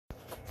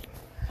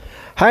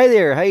Hi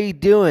there, how you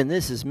doing?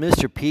 This is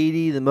Mr.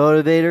 Petey, the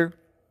motivator,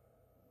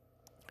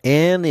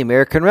 and the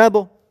American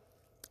Rebel.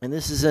 And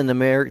this is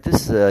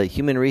this is a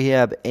Human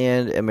Rehab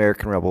and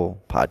American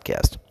Rebel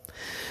podcast.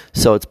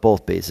 So it's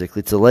both basically.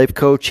 It's a life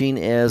coaching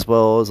as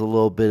well as a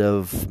little bit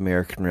of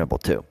American Rebel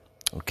too.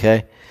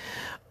 Okay.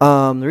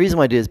 The reason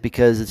why I do is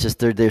because it's just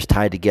they're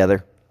tied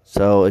together.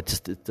 So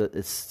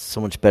it's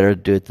so much better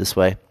to do it this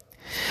way.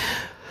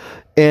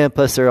 And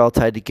plus they're all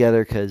tied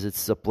together because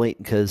it's a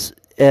blatant. Because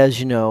as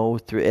you know,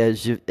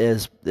 as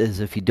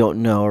if you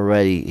don't know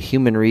already,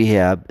 human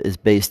rehab is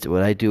based.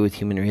 What I do with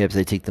human rehab is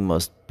I take the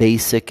most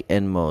basic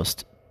and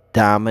most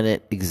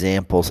dominant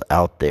examples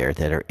out there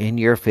that are in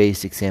your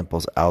face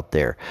examples out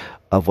there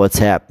of what's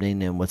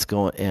happening and what's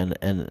going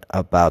and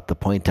about the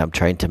point I'm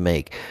trying to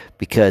make.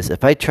 Because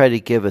if I try to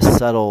give a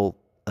subtle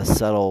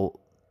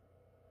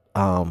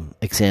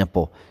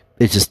example,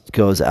 it just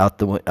goes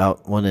out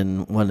one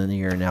in the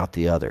ear and out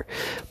the other.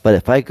 But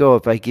if I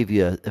give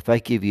you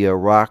a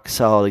rock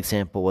solid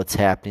example, what's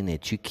happening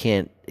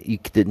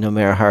that no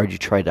matter how hard you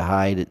try to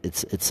hide it,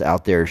 it's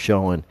out there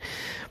showing.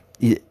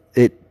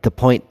 The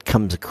point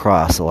comes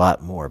across a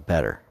lot more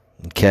better.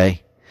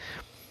 Okay.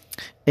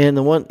 And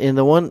the one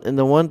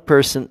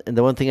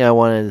thing I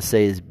wanted to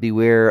say is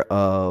beware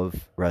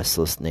of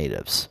restless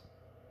natives.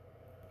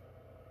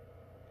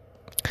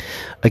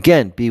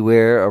 Again,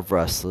 beware of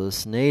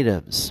restless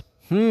natives.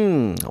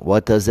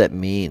 What does that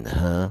mean,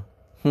 huh?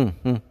 Well,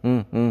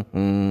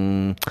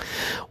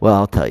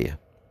 I'll tell you.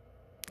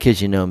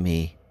 Because you know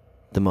me,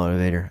 the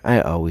motivator. I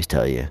always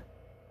tell you.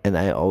 And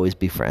I'm always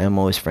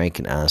frank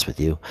and honest with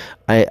you.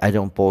 I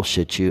don't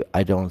bullshit you.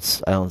 I don't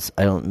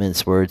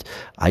mince words.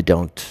 I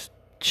don't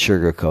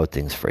sugarcoat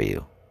things for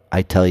you.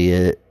 I tell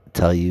you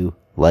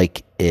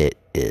like it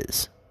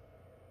is.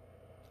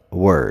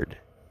 Word.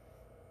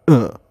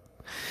 But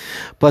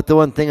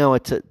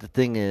the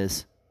thing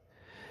is,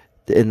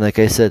 and like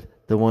I said,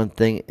 the one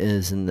thing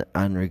is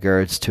on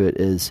regards to it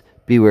is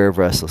beware of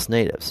restless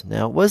natives.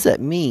 Now, what does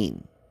that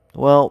mean?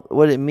 Well,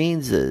 what it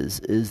means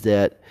is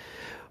that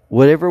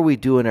whatever we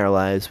do in our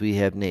lives,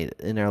 we're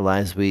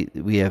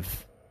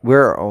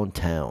our own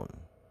town.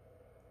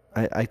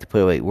 I like to put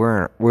it away.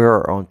 We're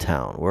our own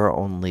town. We're our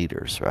own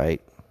leaders, right?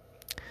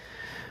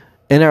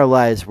 In our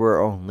lives, we're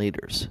our own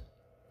leaders.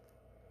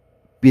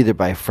 Either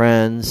by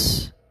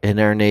friends, in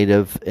our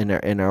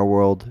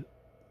world,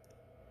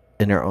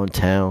 in our own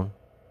town,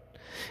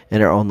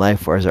 in our own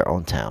life, or as our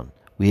own town.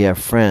 We have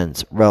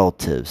friends,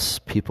 relatives,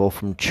 people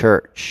from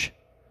church.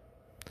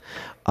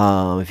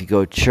 If you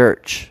go to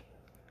church,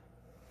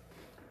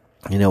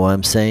 you know what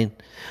I'm saying?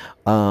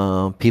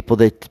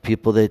 People, if you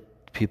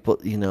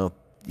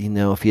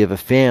have a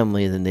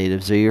family, the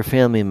natives are your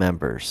family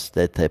members,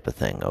 that type of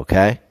thing,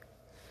 okay?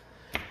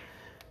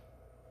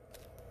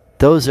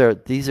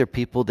 These are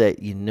people that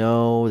you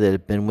know that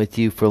have been with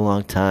you for a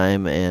long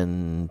time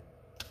and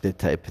that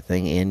type of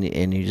thing,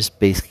 and you just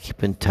basically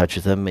keep in touch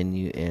with them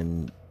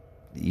and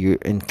you're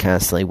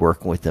constantly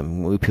working with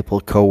them.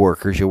 People,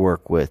 coworkers you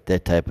work with,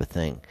 that type of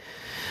thing.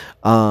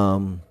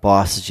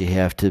 Bosses that you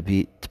have to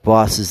be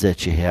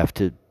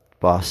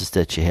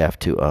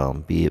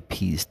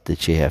appeased,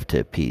 that you have to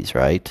appease,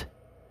 right?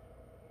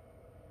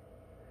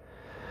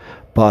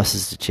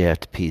 Bosses that you have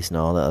to appease and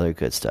all the other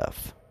good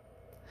stuff.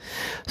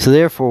 So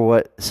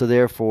therefore,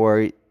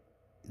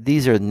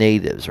 these are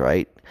natives,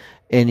 right?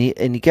 And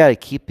you got to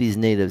keep these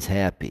natives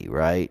happy,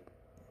 right?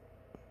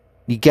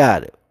 You got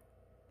to.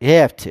 You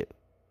have to.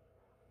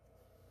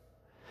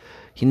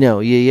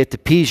 You have to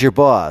appease your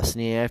boss,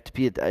 and you have to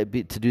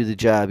to do the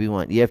job you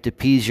want. You have to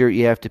appease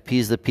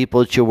the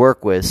people that you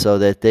work with, so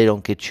that they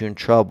don't get you in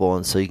trouble,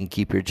 and so you can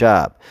keep your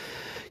job.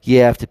 You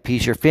have to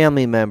appease your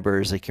family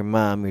members, like your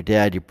mom, your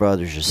dad, your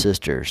brothers, your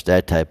sisters,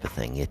 that type of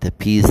thing. You have to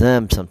appease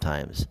them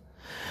sometimes.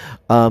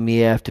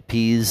 You have to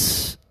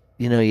appease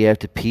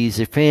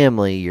your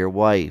family, your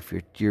wife,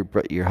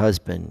 your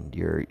husband,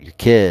 your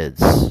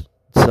kids,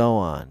 so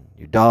on,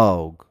 your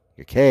dog,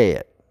 your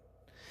cat.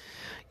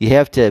 You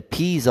have to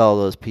appease all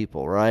those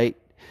people, right?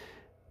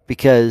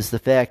 Because the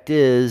fact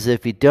is,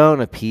 if you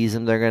don't appease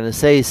them, they're going to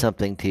say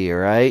something to you,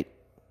 right?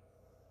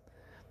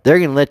 They're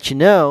going to let you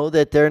know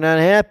that they're not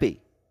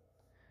happy.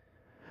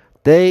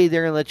 They're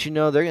going to let you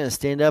know, they're going to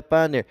stand up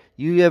on there.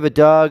 You have a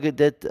dog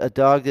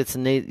that's a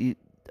native.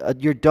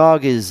 Your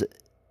dog is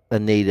a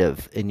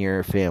native in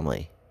your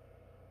family.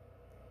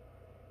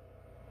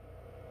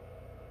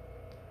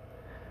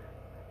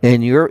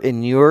 In your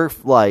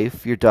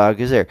life, your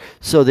dog is there.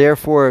 So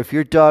therefore, if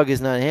your dog is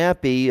not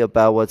happy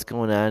about what's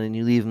going on and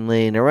you leave him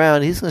laying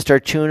around, he's going to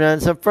start chewing on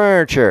some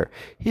furniture.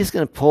 He's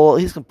going to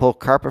pull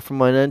carpet from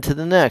one end to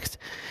the next.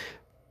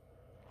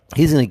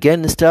 He's going to get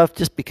into stuff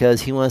just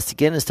because he wants to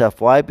get into stuff.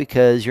 Why?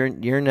 Because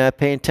you're not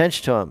paying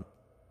attention to him.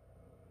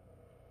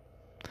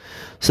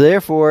 So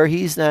therefore,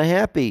 he's not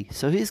happy.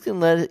 So he's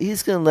going to let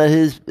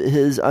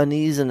his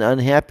unease and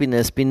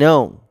unhappiness be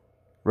known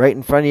right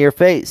in front of your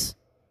face.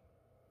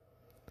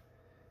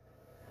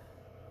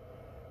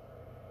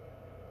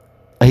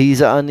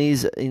 He's an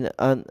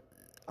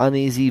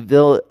uneasy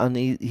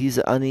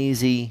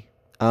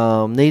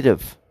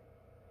native.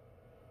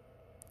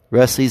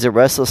 He's a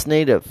restless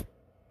native.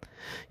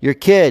 Your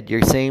kid,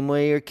 your same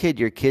way your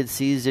kid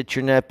sees that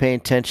you're not paying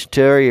attention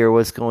to her, or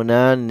what's going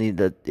on, and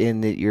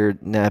that you're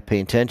not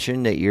paying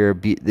attention, that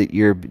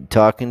you're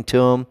talking to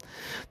him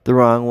the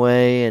wrong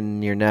way,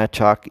 and you're not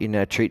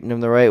treating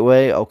them the right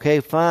way. Okay,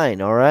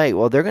 fine, all right.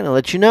 Well, they're gonna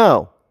let you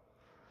know.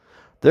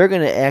 They're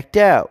gonna act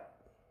out.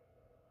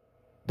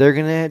 They're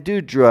gonna do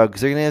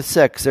drugs. They're gonna have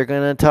sex. They're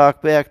gonna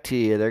talk back to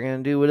you. They're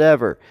gonna do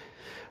whatever.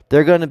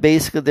 They're gonna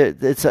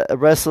it's a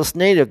restless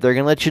native. They're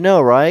gonna let you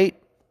know, right?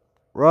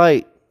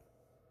 Right.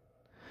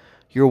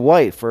 Your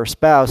wife or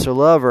spouse or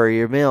lover, or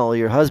your male, or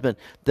your husband,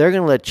 they're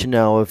going to let you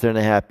know if they're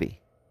not happy.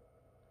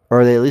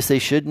 Or at least they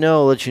should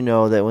let you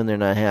know that when they're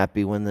not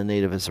happy, when that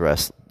native is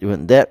restless.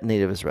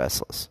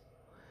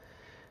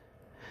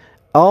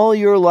 All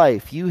your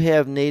life, you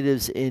have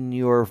natives in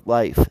your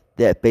life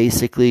that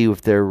basically,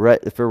 if they're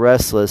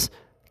restless,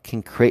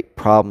 can create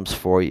problems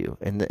for you.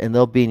 And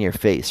they'll be in your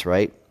face,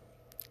 right?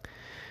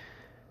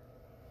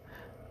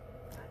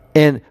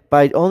 And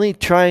by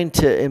trying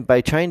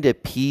to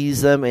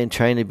appease them and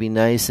trying to be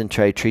nice and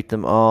try to treat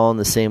them all on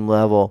the same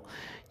level,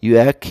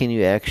 can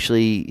you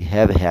actually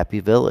have a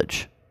happy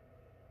village?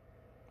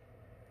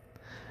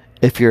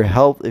 If you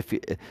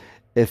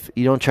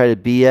don't try to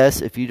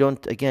BS, if you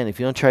don't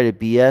try to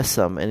BS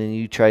them, and then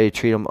you try to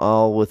treat them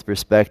all with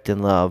respect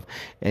and love,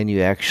 and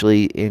you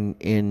actually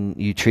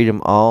you treat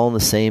them all in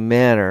the same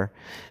manner,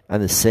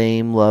 on the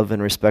same love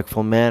and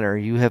respectful manner,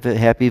 you have a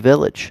happy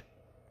village.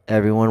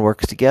 Everyone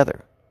works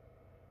together.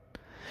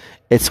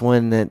 It's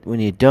when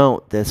you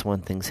don't, that's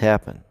when things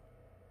happen.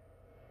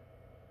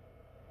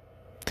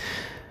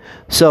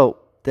 So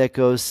that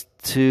goes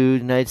to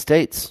the United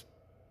States,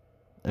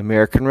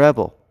 American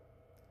Rebel.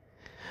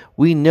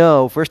 We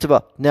know, first of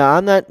all,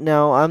 I'm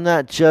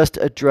not just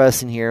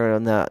addressing here.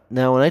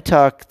 Now when I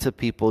talk to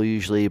people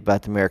usually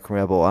about the American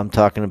Rebel, I'm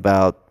talking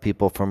about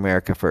people from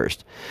America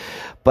first.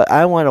 But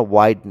I want to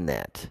widen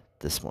that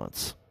this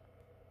once.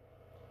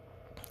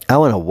 I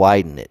want to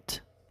widen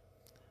it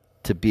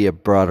to be a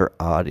broader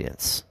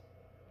audience.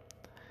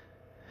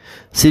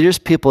 See, there's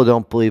people that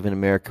don't believe in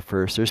America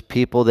first. There's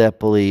people that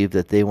believe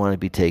that they want to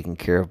be taken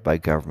care of by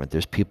government.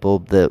 There's people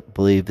that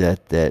believe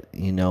that they're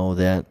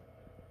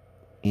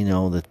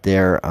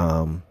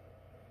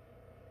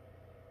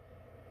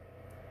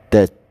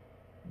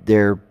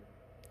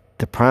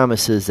the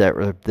promises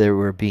that they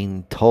were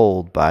being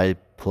told by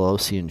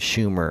Pelosi and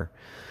Schumer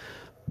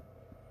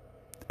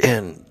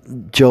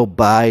and Joe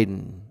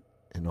Biden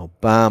and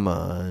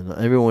Obama and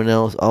everyone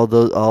else, all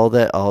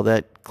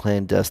that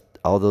clandestine,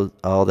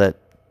 all that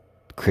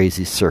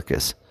crazy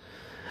circus.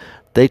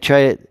 They try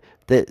it.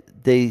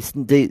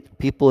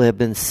 People have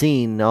been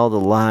seeing all the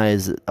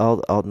lies,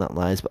 not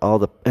lies, but all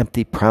the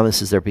empty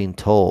promises they're being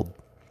told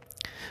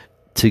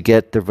to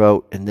get their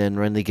vote, and then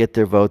when they get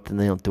their vote, then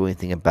they don't do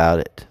anything about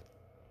it.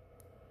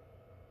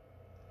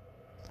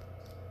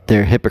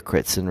 They're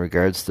hypocrites in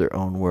regards to their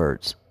own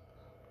words.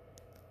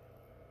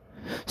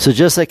 So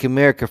just like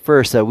America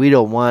First, that we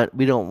don't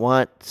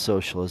want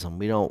socialism.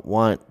 We don't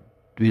want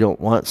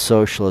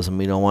socialism.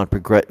 We don't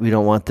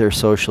want their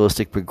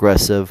socialistic,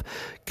 progressive,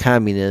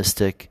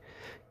 communistic,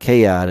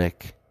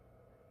 chaotic,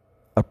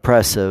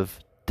 oppressive,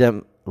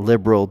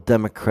 liberal,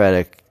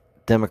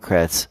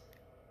 Democrats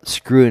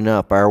screwing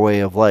up our way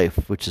of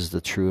life, which is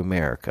the true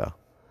America.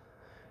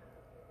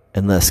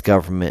 And less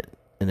government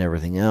and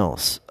everything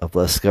else. Of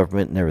less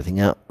government and everything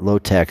else, low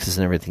taxes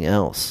and everything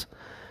else.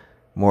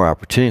 More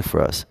opportunity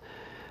for us.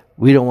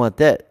 We don't want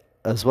that.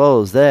 As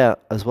well as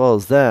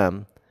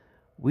them,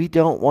 we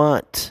don't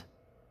want.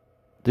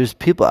 There's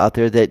people out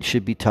there that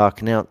should be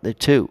talking out there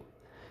too.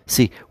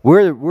 See,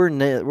 we're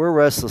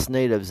restless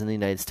natives in the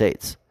United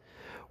States,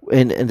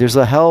 and there's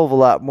a hell of a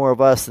lot more of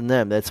us than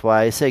them. That's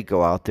why I say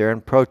go out there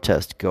and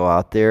protest, go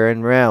out there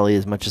and rally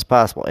as much as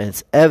possible. And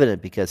it's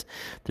evident because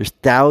there's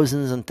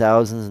thousands and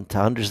thousands and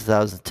hundreds of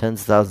thousands,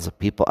 tens of thousands of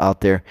people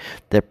out there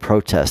that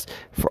protest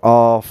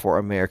for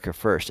America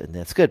First, and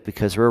that's good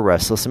because we're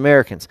restless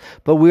Americans.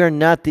 But we are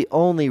not the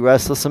only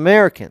restless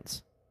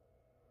Americans.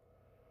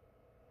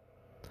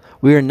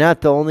 We are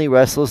not the only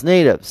restless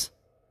natives.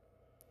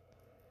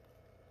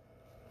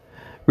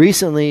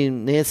 Recently,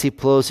 Nancy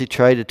Pelosi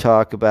tried to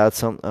talk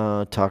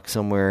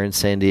somewhere in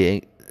San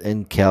Diego,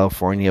 in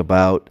California,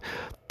 about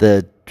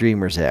the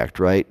Dreamers Act,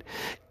 right?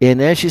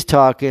 And as she's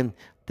talking,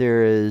 there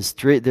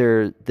are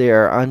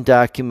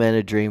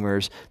undocumented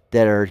dreamers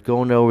that are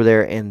going over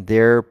there, and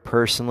they're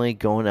personally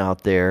going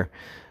out there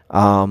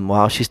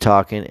while she's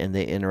talking, and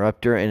they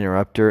interrupt her, and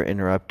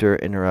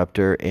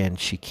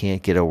she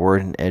can't get a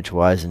word in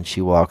edgewise, and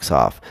she walks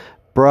off.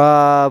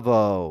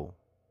 Bravo.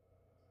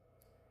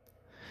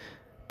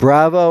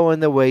 Bravo in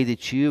the way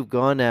that you've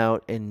gone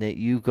out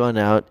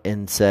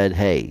and said,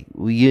 hey,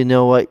 well, you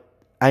know what?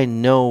 I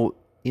know,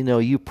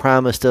 you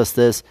promised us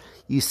this.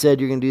 You said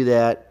you're going to do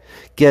that.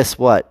 Guess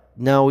what?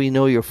 Now we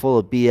know you're full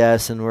of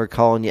BS, and we're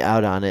calling you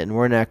out on it, and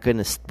we're not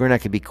going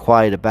to be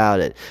quiet about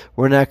it.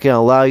 We're not going to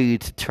allow you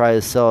to try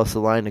to sell us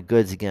a line of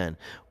goods again.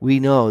 We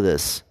know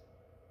this.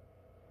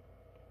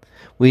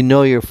 We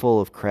know you're full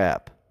of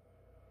crap.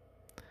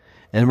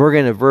 and we're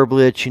going to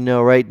verbally let you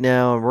know right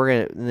now, and we're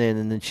going to,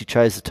 and then she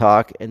tries to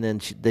talk, and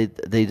then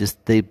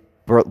they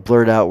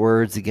blurt out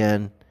words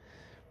again,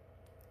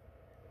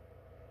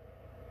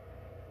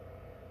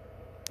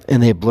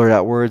 and they blurt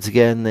out words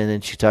again, and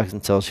then she talks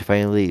until she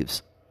finally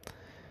leaves.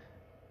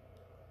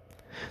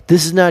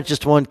 This is not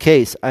just one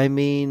case. I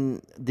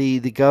mean, the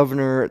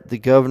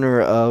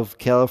governor of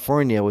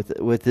California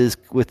with his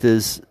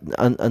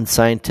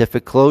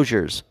unscientific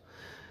closures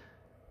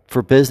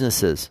for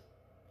businesses.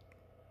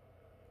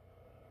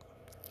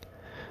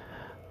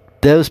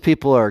 Those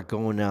people are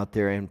going out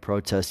there and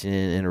protesting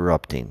and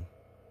interrupting.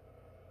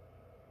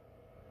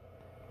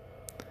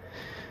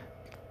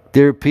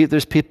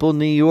 There's people in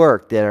New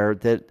York that are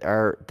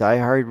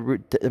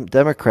diehard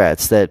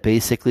Democrats that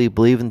basically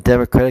believe in the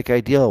Democratic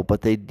ideal,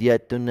 but they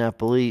yet do not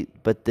believe,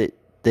 but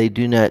they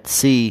do not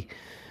see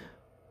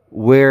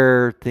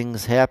where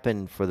things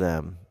happen for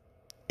them,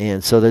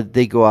 and so that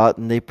they go out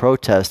and they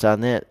protest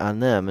on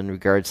them in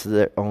regards to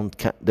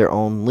their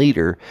own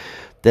leader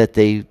that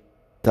they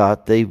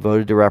thought they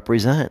voted to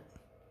represent.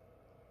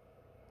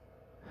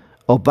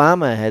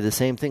 Obama had the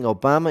same thing.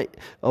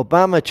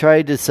 Obama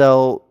tried to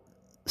sell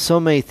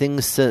so many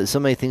things to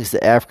the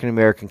African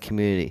American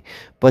community,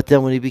 but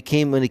then when he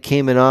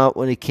came in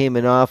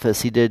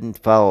office, he didn't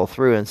follow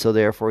through, and so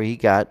therefore he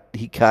got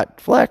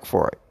flack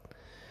for it.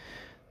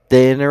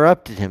 They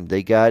interrupted him.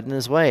 They got in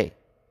his way,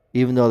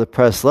 even though the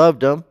press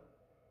loved him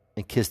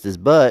and kissed his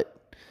butt.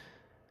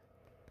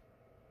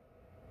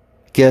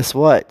 Guess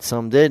what?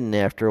 Some didn't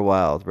after a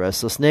while. The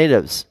restless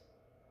natives.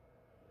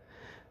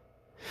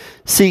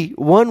 See,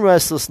 one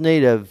restless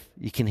native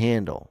you can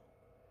handle.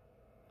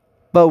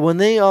 But when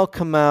they all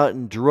come out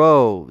in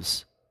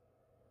droves,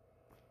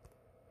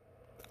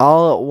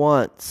 all at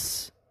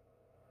once,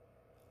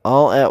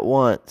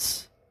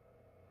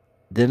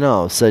 then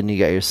all of a sudden you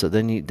got yourself.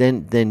 Then you're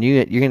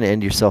going to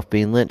end yourself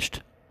being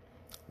lynched,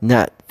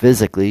 not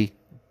physically,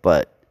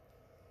 but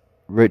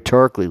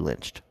rhetorically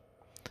lynched.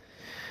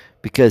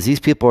 Because these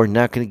people are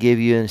not going to give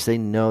you, and they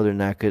know they're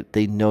not good.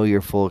 They know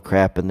you're full of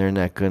crap, and they're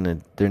not going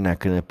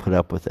to put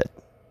up with it.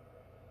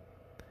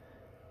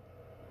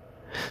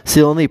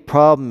 See, the only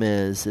problem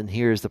is, and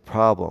here's the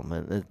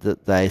problem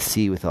that I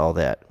see with all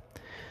that.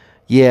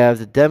 You have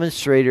the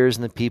demonstrators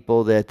and the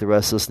people that the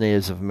restless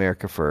natives of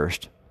America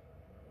first.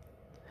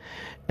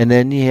 And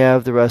then you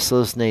have the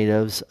restless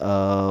natives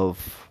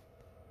of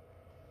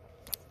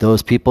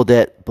those people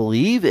that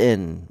believe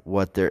in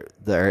what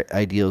their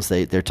ideals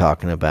they're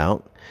talking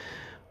about.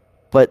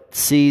 But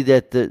see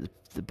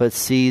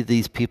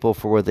these people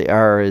for what they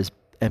are is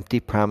empty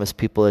promise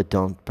people that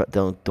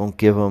don't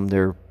give them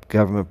their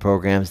government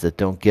programs, that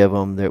don't give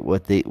them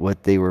what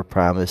they were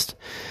promised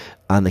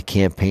on the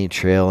campaign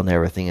trail and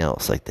everything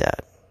else like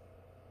that.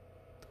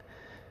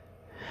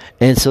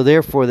 And so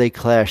therefore they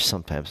clash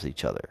sometimes with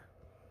each other.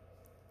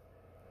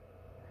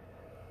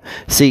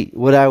 See,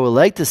 what I would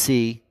like to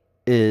see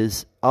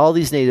is all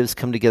these natives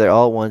come together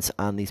all at once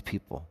on these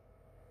people.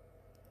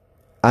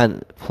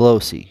 On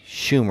Pelosi,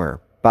 Schumer,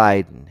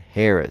 Biden,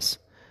 Harris.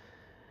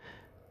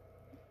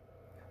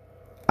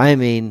 I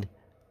mean,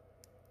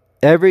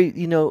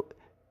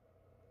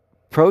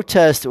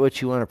 protest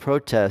what you want to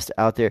protest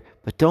out there,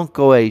 but don't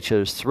go at each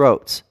other's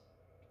throats.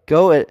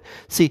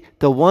 See,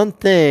 the one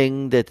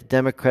thing that the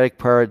Democratic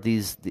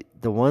Party,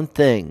 the one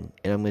thing,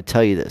 and I'm going to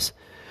tell you this,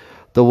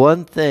 the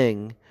one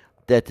thing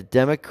that the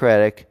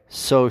Democratic,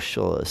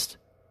 Socialist,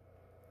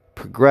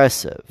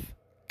 Progressive,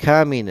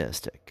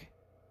 Communistic,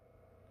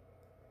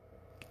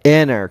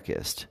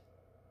 Anarchist,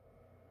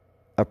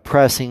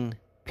 oppressing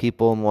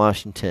people in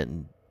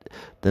Washington,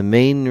 the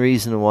main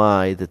reason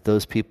why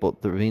those people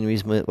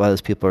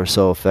are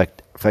so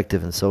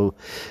effective and so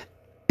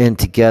in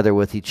together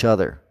with each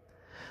other,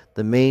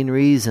 the main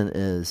reason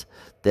is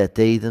that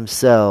they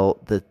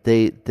themselves that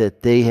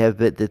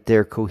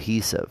they're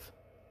cohesive,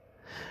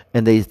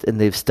 and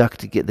they've stuck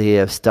together. They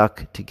have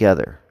stuck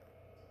together.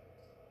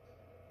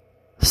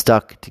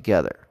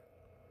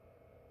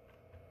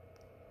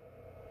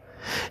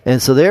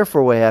 And so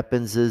therefore what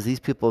happens is these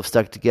people have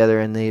stuck together,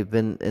 and they've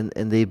been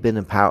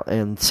empowered,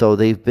 and so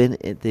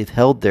they've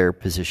held their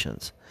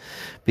positions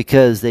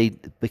because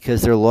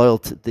they're loyal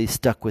they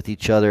stuck with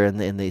each other,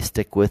 and they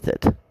stick with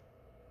it.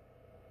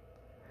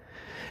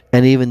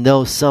 And even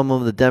though some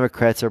of the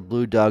Democrats are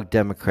blue dog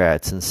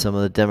Democrats, and some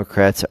of the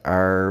Democrats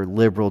are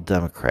liberal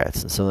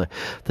Democrats, and so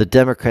the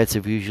Democrats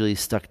have usually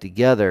stuck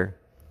together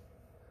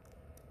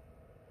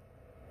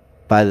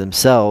by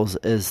themselves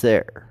as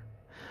there.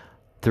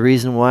 The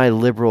reason why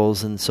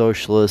liberals and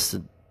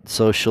socialistic,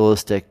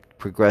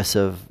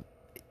 progressive,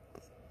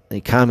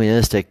 and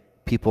communistic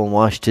people in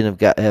Washington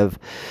have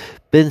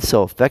been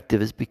so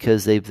effective is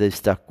because they've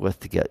stuck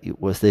with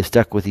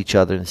each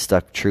other and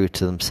stuck true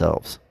to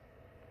themselves.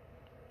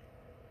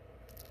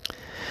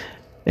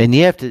 And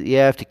you have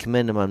to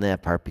commend them on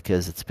that part,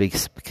 because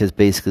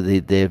basically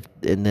they've,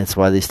 and that's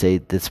why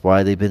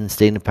they've been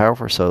staying in power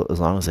for as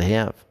long as they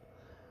have.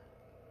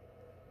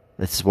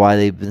 That's why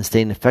they've been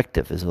staying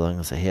effective as long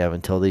as they have,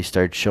 until they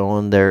start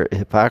showing their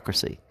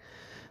hypocrisy,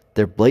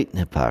 their blatant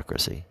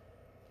hypocrisy.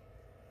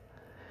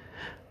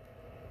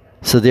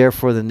 So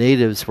therefore, the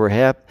natives were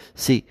happy.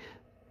 See,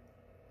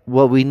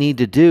 what we need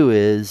to do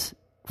is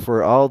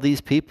for all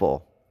these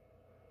people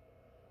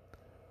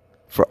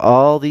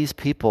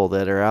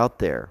that are out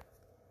there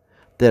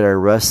that are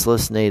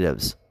restless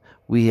natives,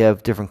 we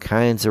have different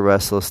kinds of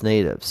restless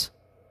natives.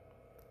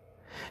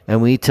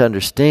 And we need to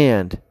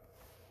understand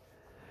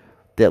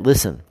that,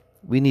 listen,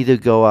 we need to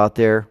go out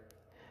there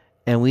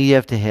and we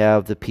have to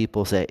have the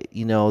people say,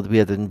 we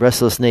have the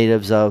restless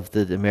natives of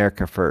the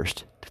America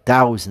First.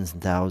 Thousands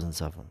and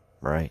thousands of them,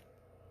 right?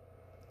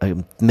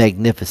 A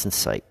magnificent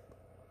sight.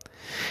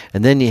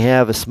 And then you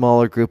have a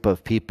smaller group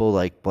of people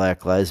like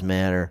Black Lives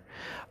Matter,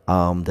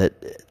 not the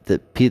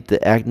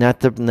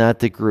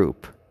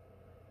group,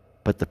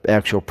 but the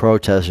actual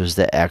protesters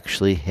that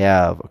actually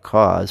have a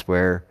cause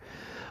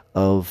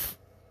of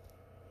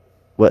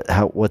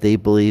what they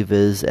believe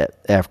is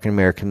African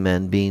American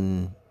men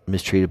being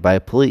mistreated by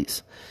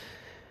police.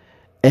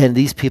 And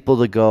these people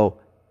to go,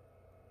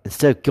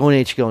 instead of going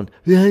at you going,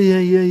 yeah,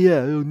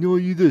 oh, no,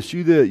 you this,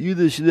 you that, you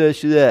this, you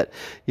that, you that,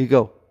 you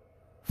go,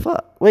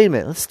 fuck, wait a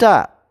minute, let's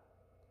stop.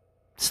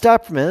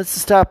 Stop for a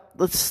minute,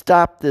 let's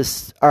stop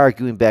this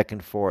arguing back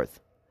and forth.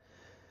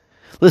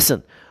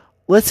 Listen,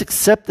 let's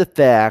accept the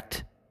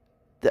fact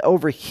that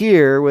over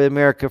here with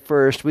America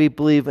First, we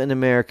believe in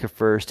America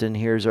First, and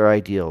here's our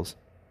ideals.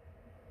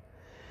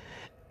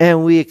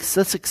 And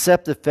let's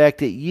accept the fact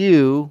that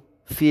you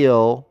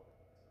feel,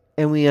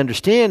 and we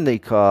understand the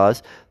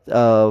cause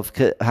of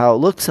how it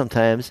looks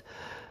sometimes,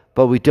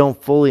 but we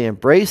don't fully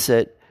embrace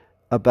it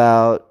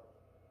about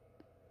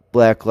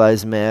Black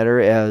Lives Matter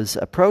as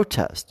a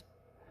protest.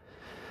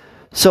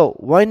 So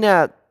why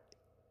not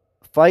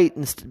fight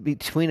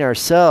between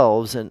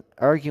ourselves and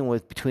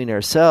arguing between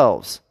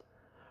ourselves?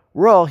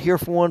 We're all here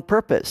for one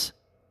purpose.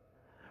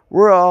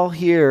 We're all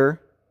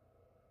here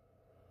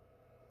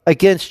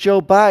against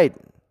Joe Biden.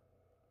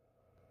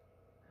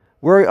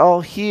 We're all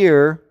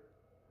here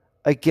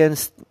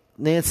against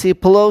Nancy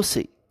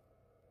Pelosi.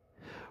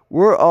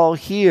 We're all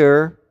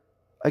here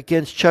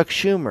against Chuck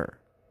Schumer.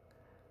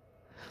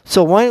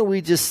 So why don't we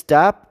just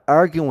stop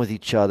arguing with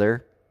each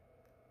other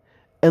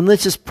and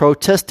let's just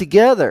protest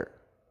together?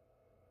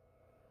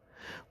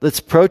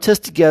 Let's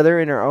protest together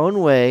in our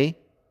own way.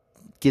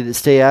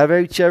 Stay out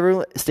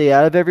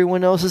of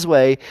everyone else's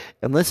way,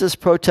 and let's just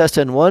protest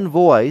in one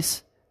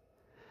voice,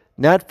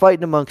 not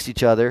fighting amongst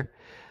each other.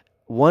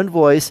 One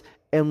voice.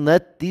 And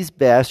let these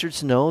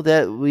bastards know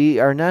that we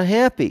are not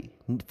happy.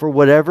 For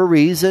whatever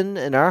reason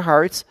in our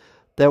hearts,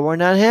 that we're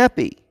not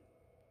happy.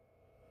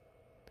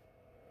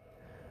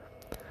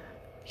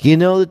 The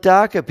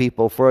DACA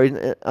people for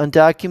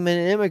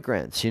undocumented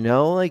immigrants,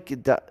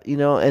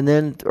 and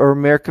then, or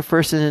America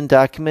First and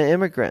undocumented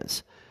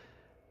immigrants.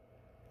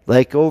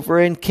 Like over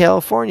in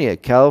California,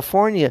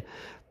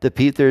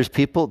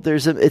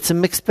 it's a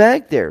mixed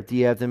bag there.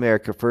 You have the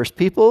America First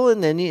people,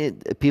 and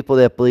then people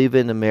that believe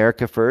in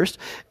America First,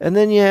 and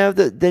then you have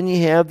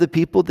the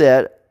people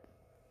that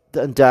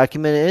the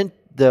undocumented,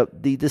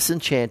 the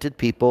disenchanted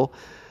people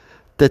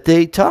that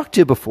they talked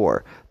to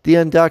before, the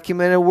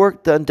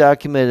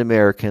undocumented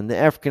American, the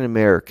African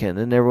American,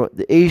 and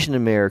the Asian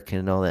American,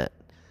 and all that,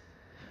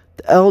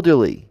 the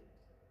elderly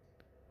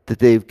that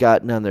they've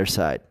gotten on their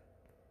side.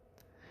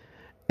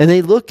 And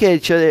they look at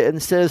each other,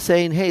 instead of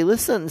saying, hey,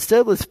 listen,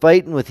 instead of let's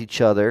fighting with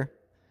each other.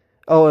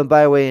 Oh, and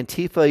by the way,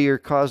 Antifa, you're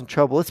causing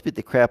trouble. Let's beat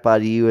the crap out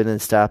of you and then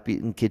stop you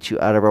and get you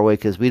out of our way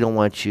because we don't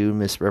want you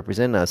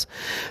misrepresenting us.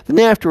 Then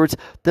afterwards,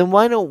 then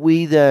why don't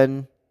we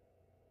then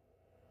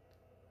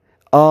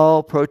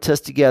all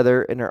protest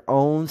together in our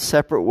own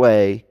separate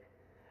way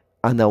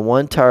on the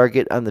one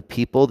target, on the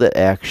people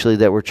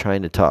that we're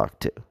trying to talk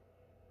to.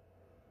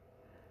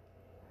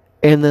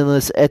 And then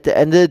let's, at the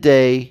end of the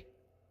day,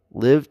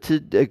 live to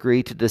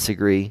agree to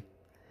disagree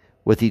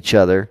with each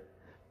other,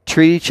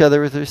 treat each other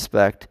with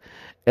respect,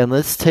 and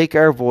let's take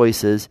our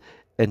voices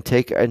and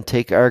take our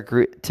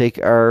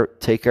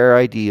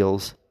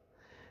ideals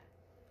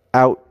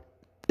out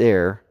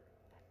there,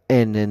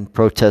 and then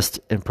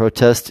protest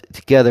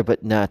together,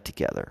 but not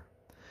together.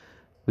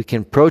 We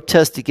can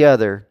protest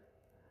together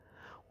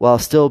while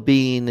still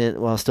being in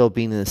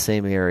the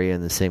same area,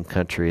 in the same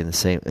country, in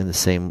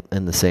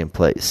the same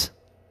place.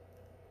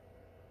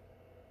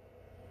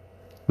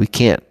 We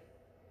can't.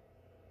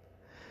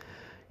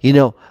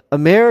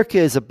 America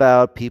is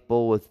about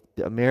people with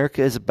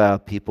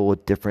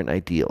different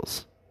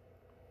ideals,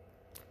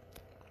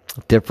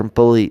 different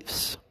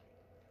beliefs,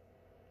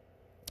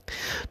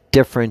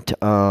 different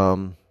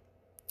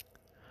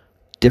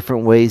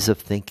ways of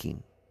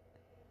thinking.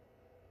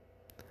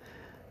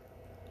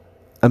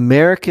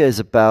 America is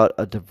about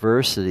a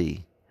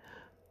diversity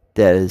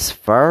that is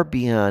far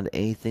beyond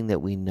anything that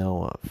we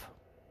know of,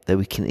 that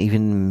we can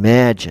even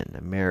imagine.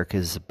 America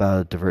is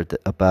about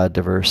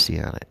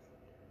diversity on it.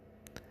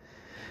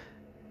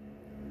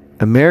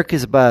 America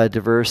is about a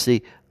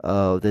diversity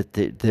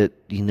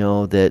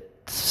that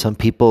some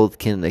people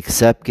can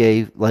accept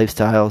gay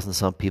lifestyles and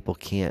some people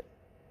can't.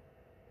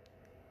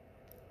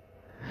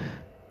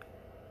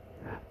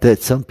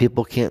 that some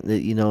people can't,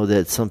 that,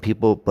 that some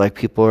people, black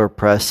people are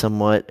oppressed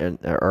somewhat and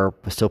are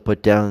still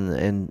put down,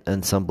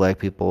 and some black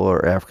people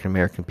or African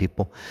American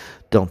people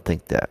don't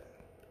think that.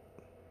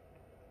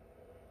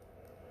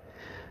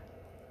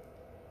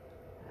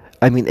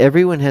 I mean,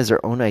 everyone has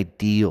their own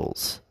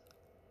ideals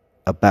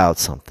about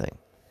something.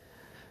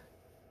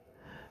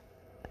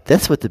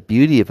 That's what the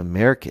beauty of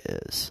America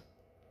is,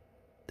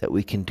 that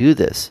we can do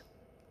this.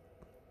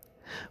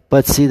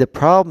 But see, the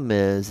problem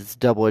is it's a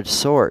double-edged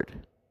sword.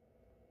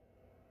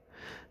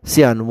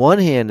 See, on one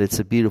hand, it's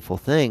a beautiful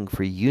thing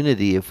for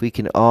unity if we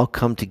can all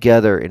come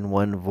together in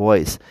one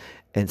voice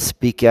and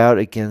speak out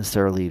against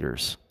our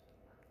leaders.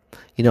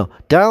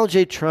 Donald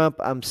J. Trump,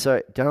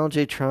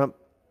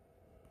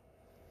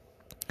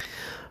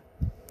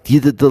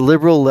 the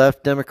liberal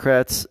left,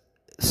 Democrats,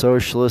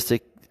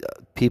 socialistic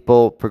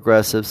people,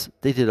 progressives,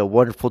 they did a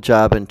wonderful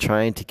job in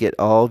trying to get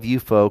all of you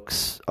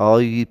folks, all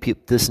of you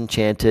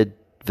disenchanted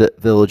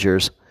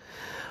villagers,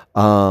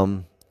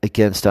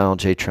 against Donald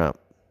J. Trump.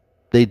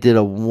 They did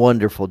a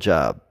wonderful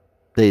job.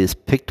 They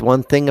just picked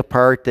one thing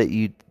apart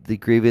the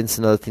grievance,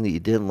 another thing that you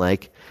didn't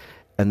like,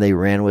 and they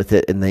ran with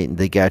it, and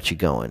they got you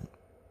going.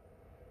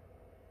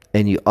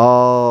 And you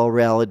all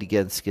rallied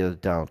against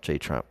Donald J.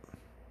 Trump.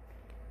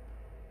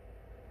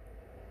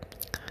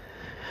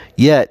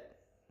 Yet,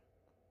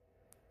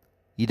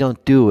 you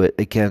don't do it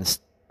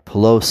against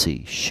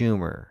Pelosi,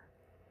 Schumer.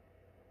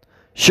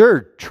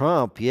 Sure,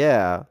 Trump,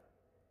 yeah,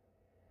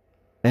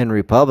 and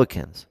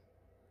Republicans.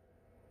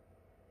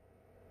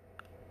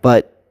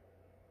 But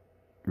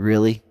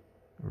really?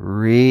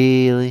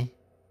 Really?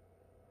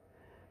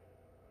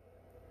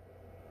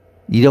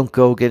 You don't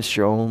go against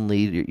your own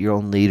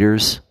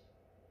leaders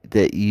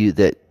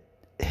that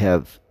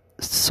have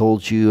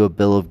sold you a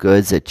bill of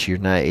goods that you're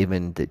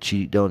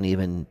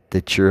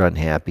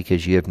unhappy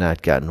because you have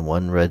not gotten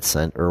one red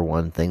cent or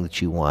one thing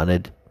that you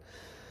wanted,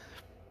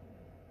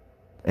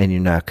 and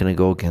you're not going to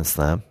go against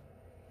them.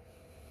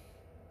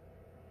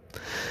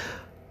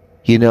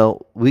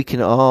 We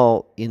can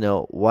all,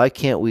 why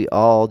can't we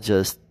all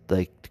just,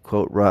 like, to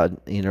quote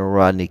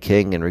Rodney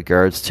King in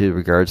regards to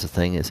the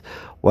thing is,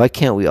 why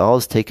can't we all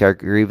just take our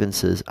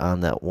grievances on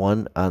the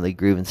one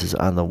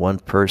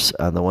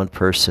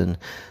person,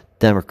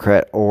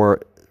 Democrat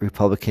or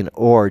Republican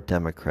or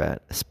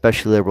Democrat,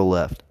 especially liberal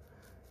left,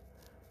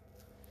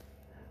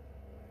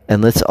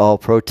 and let's all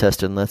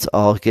protest and let's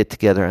all get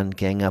together and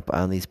gang up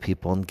on these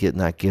people and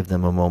not give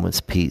them a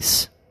moment's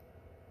peace.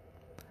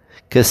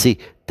 Because, see,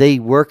 they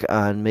work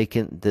on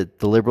making the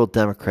liberal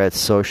Democrats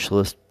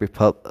socialist,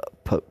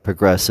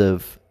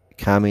 progressive,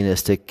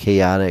 communistic,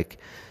 chaotic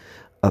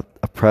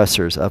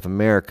oppressors of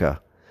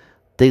America.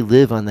 They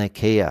live on that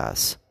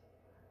chaos.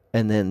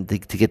 And then to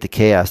get the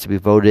chaos to be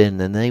voted in,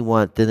 then they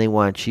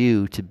want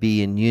you to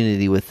be in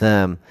unity with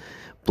them,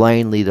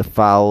 blindly to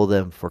follow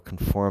them for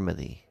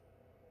conformity.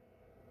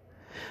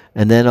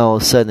 And then all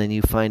of a sudden, then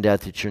you find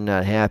out that you're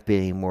not happy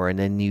anymore, and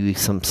then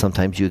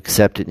sometimes you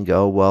accept it and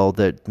go, well,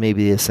 that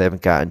maybe I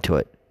haven't gotten to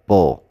it.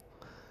 Bull.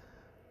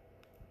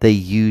 They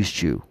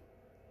used you.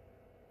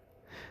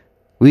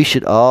 We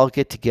should all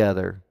get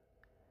together,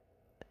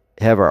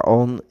 have our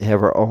own,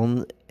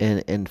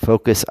 and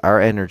focus our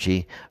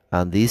energy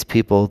on these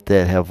people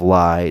that have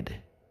lied.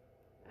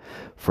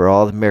 For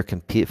all the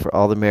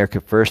America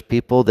First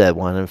people that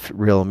want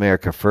real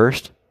America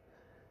first.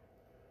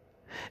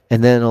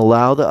 And then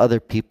allow the other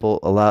people,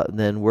 and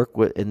then work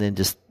with, and then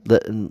just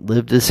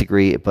live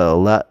disagree,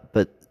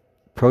 but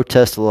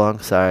protest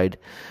alongside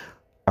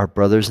our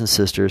brothers and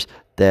sisters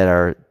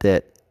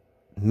that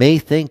may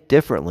think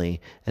differently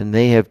and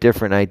may have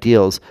different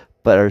ideals,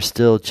 but are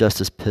still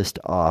just as pissed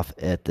off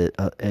at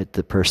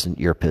the person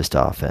you're pissed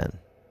off at.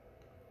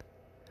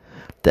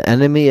 The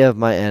enemy of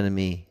my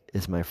enemy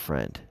is my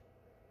friend.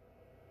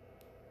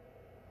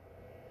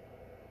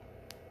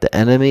 The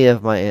enemy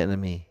of my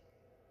enemy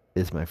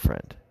is my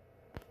friend.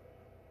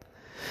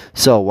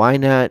 So why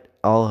not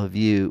all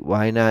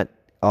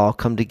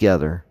come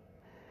together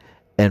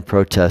and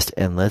protest,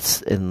 and let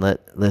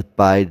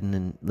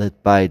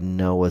Biden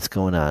know what's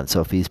going on.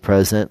 So if he's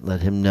president,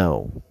 let him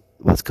know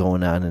what's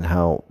going on and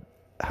how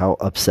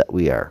upset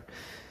we are.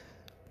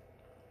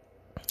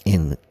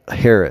 In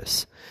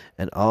Harris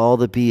and all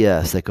the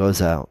BS that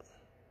goes out.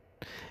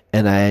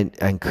 And I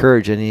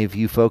encourage any of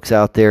you folks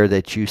out there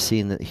that you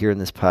see here in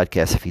this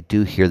podcast, if you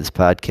do hear this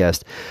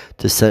podcast,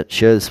 to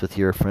share this with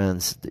your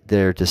friends that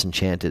are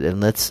disenchanted,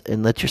 and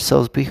let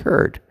yourselves be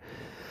heard.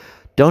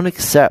 Don't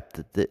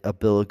accept a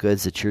bill of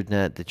goods that you're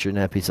not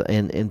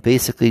and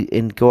basically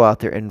go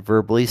out there and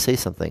verbally say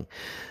something.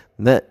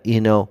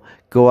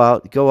 Go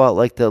out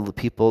like the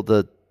people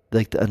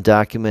like the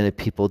undocumented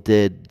people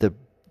did. The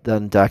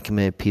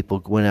undocumented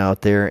people went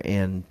out there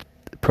and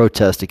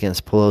protest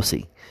against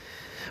Pelosi.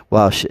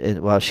 While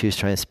she was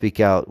trying to speak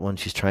out when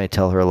she's trying to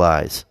tell her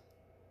lies.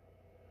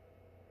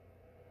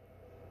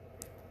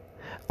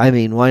 I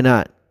mean, why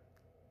not?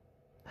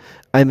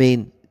 I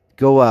mean,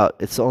 go out.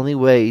 It's the only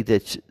way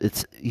that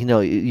if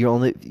you're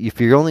only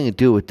going to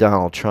do it with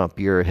Donald Trump,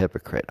 you're a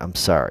hypocrite. I'm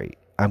sorry.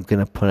 I'm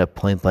going to put a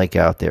point blank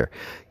out there.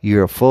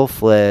 You're a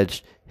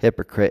full-fledged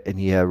hypocrite, and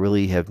you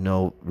really have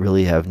no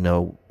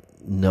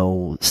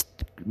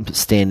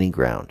standing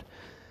ground.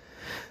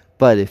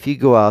 But if you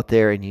go out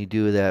there and you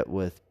do that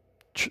with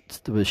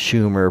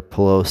Schumer,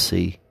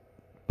 Pelosi,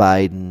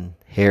 Biden,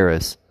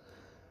 Harris,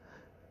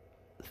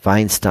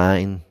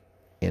 Feinstein,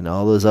 and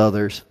all those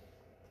others,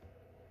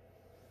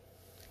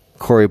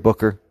 Cory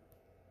Booker,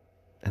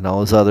 and all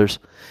those others,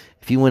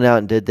 if you went out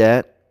and did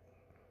that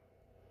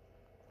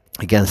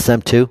against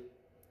them too,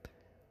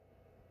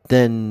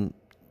 then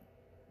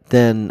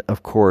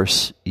of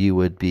course you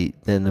would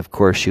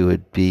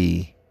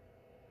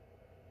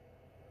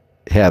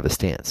have a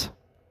stance.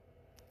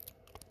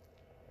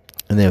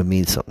 And that would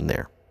mean something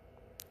there.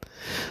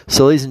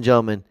 So, ladies and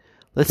gentlemen,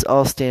 let's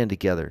all stand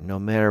together, no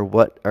matter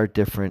what our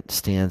different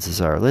stances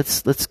are.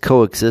 Let's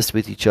coexist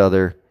with each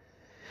other,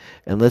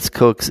 and let's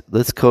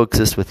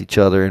coexist with each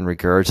other in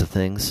regards to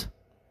things.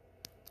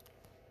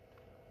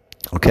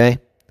 Okay?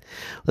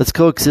 Let's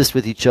coexist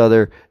with each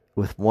other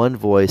with one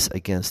voice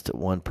against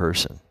one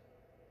person.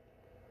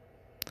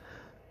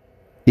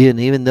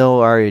 And even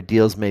though our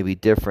ideals may be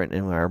different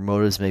and our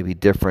motives may be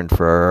different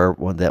for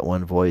that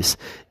one voice,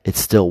 it's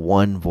still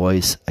one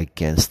voice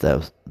against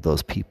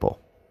those people.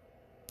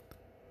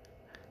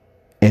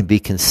 And be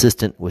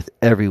consistent with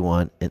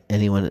everyone and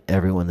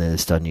everyone that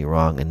has done you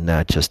wrong, and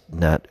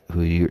not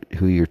who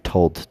you're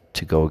told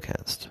to go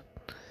against.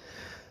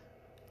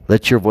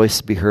 Let your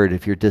voice be heard.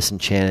 If you're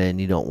disenchanted and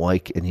you don't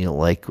like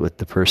what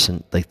the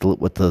person,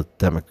 what the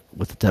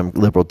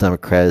liberal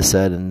Democrat has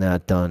said and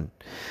not done,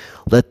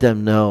 let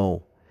them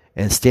know.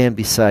 And stand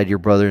beside your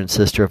brother and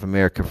sister of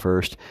America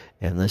first.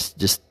 And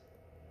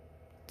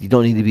you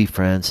don't need to be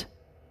friends,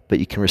 but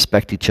you can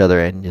respect each other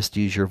and just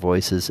use your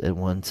voices at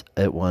once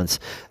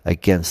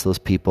against those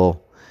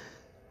people,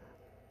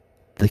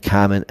 the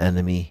common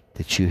enemy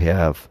that you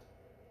have,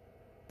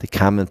 the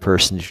common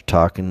person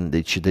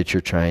that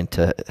you're trying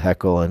to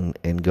heckle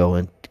and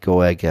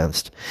go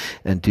against,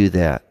 and do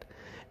that.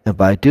 And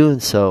by doing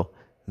so,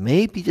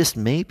 maybe, just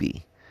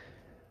maybe,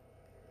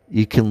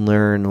 you can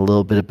learn a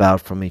little bit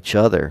from each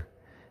other,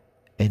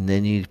 and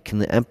then you can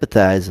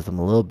empathize with them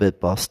a little bit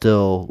while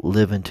still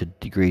living to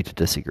agree to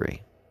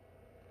disagree.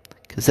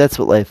 Because that's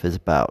what life is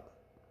about.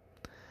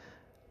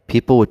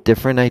 People with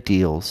different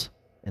ideals,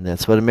 and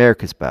that's what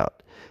America's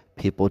about.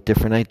 People with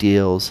different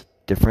ideals,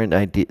 different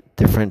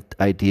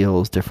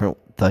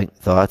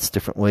thoughts,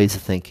 different ways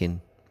of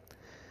thinking,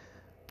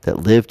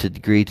 that live to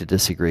agree to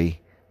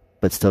disagree,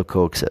 but still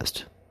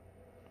coexist.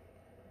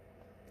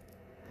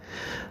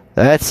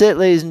 That's it,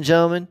 ladies and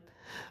gentlemen.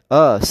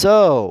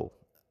 So,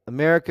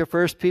 America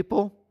first,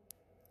 people.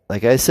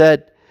 Like I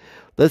said,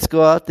 let's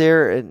go out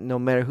there, and no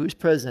matter who's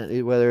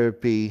president, whether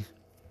it be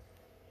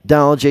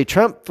Donald J.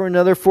 Trump for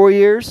another 4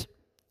 years,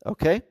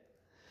 okay?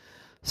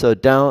 So,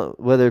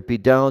 whether it be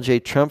Donald J.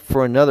 Trump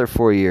for another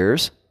 4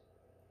 years,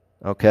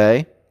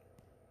 okay?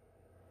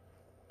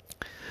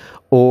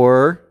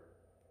 Or,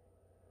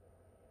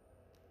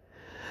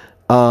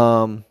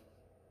 or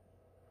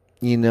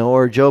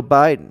Joe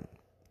Biden.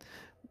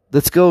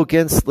 Let's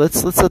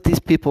let these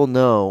people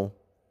know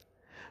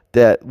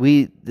that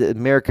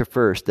America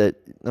first, that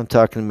I'm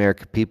talking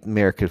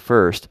America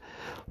first.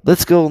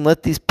 Let's go and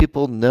let these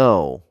people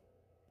know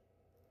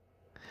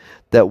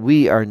that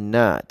we are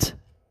not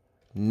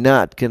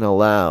going to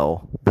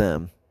allow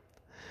them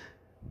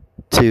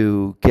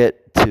to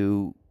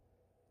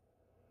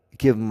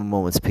give them a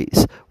moment's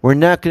peace. We're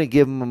not going to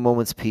give them a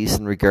moment's peace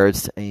in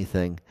regards to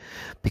anything,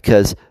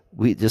 because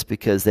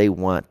they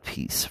want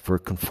peace for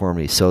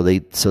conformity, so they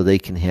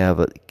can have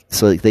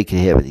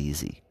it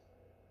easy.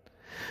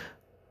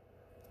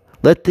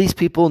 Let these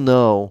people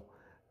know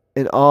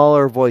in all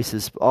our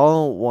voices,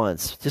 all at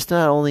once, just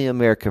not only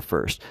America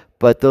first,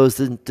 but those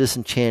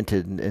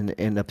disenchanted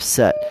and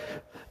upset,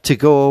 to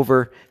go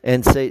over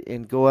and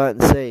go out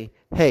and say,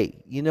 hey,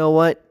 you know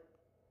what?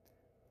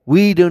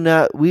 We're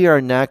not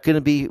going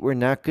to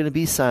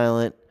be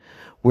silent.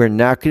 We're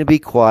not going to be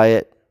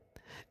quiet,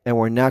 and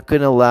we're not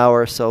going to allow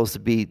ourselves to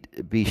be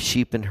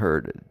sheep and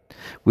herded.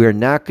 We're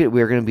going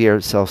to be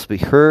ourselves to be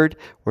heard.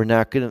 We're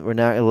not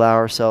allow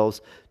ourselves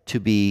to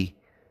be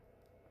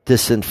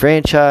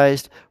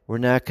disenfranchised. We're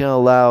not going to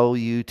allow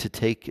you to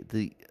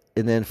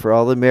and then for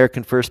all the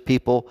American first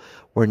people,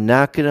 we're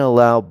not going to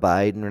allow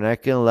Biden, we're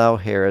not going to allow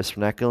Harris,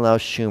 we're not going to allow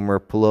Schumer,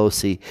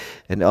 Pelosi,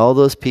 and all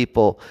those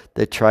people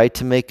that try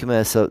to make a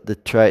mess up,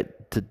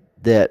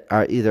 that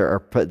are either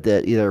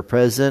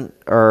president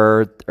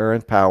or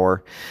in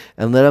power,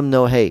 and let them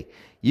know, hey,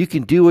 you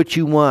can do what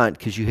you want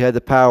because you have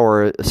the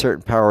power, a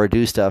certain power to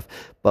do stuff.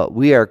 But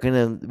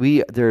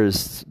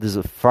there's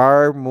a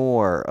far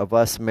more of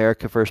us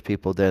America First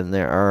people than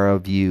there are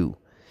of you,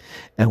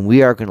 and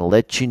we are going to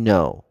let you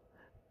know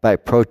by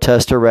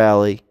protest or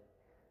rally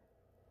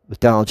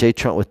with Donald J.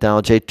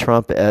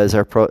 Trump as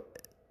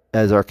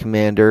our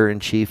commander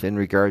in chief in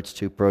regards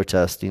to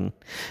protesting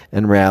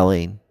and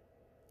rallying,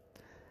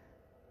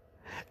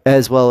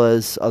 as well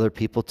as other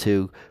people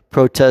too,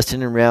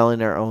 protesting and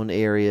rallying in our own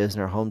areas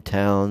and our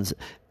hometowns,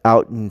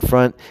 out in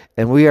front,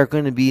 and we are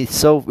going to be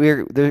we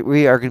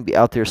are going to be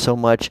out there so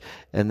much,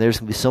 and there's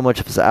going to be so much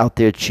of us out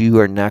there that you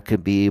are not going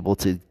to be able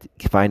to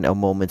find a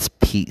moment's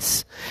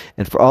peace.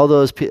 And for all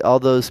those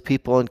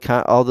people in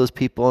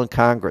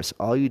Congress,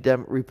 all you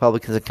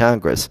Republicans in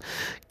Congress,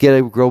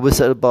 grow a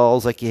set of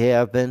balls like you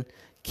have been,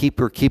 keep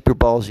your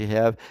balls you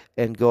have,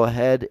 and go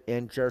ahead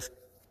and just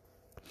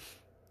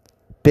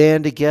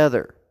band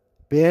together.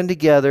 Band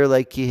together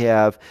like you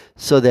have,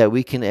 so that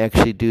we can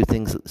actually do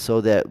things,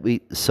 so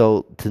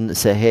to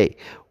say, hey,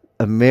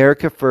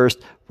 America first.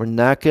 We're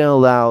not going to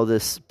allow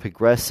this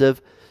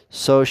progressive,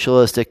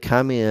 socialistic,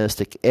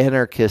 communistic,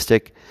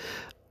 anarchistic,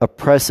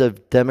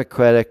 oppressive,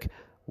 democratic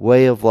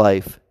way of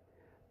life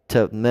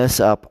to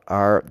mess up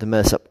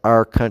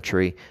our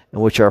country, in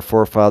which our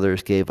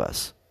forefathers gave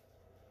us.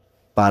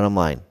 Bottom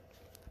line.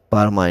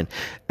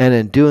 And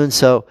in doing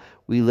so,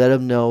 we let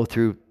them know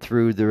through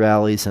the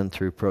rallies and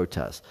through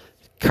protests.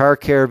 Car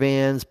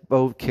caravans,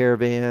 boat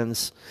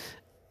caravans,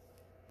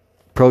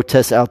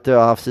 protests out their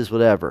offices,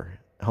 whatever,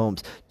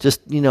 homes.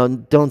 Just,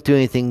 don't do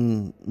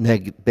anything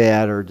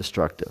bad or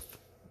destructive.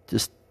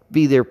 Just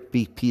be there,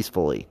 be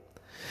peacefully.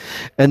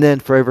 And then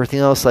for everything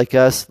else like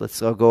us,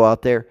 let's all go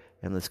out there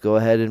and let's go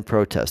ahead and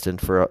protest. And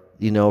for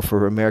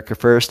America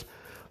First,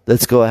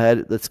 let's go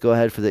ahead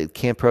for the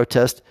can't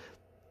protest.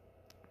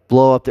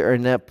 Blow up their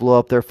internet, blow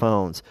up their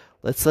phones.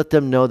 Let's let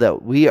them know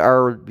that we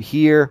are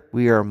here,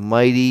 we are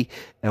mighty,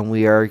 and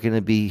we are going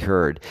to be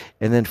heard.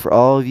 And then for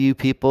all of you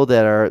people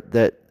that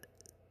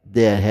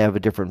have a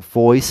different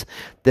voice,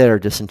 that are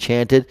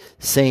disenchanted,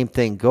 same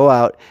thing. Go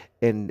out,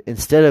 and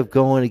instead of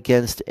going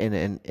against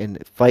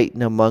and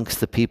fighting amongst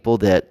the people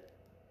that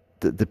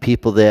the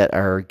people that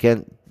are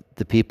against,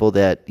 the people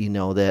that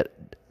that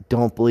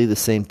don't believe the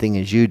same thing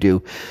as you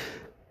do.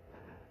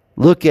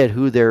 Look at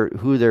who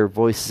their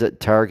voice is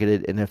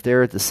targeted, and if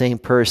they're the same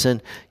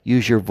person,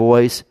 use your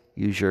voice,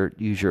 use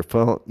your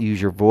phone, use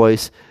your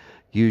voice,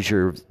 use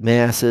your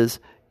masses,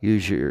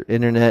 use your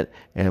internet,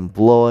 and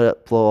blow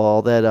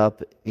all that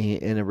up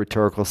in a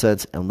rhetorical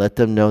sense, and let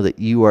them know that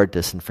you are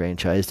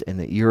disenfranchised and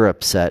that you're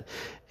upset,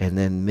 and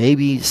then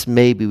maybe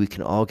we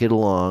can all get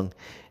along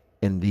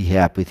and be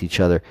happy with each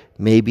other.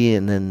 Maybe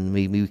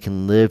we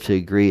can live to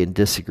agree and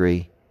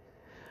disagree.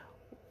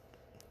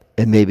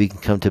 And maybe we can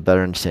come to a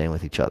better understanding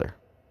with each other.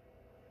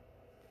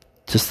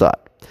 Just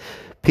thought.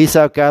 Peace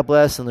out. God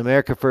bless. And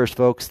America first,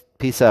 folks.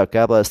 Peace out.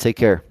 God bless. Take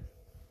care.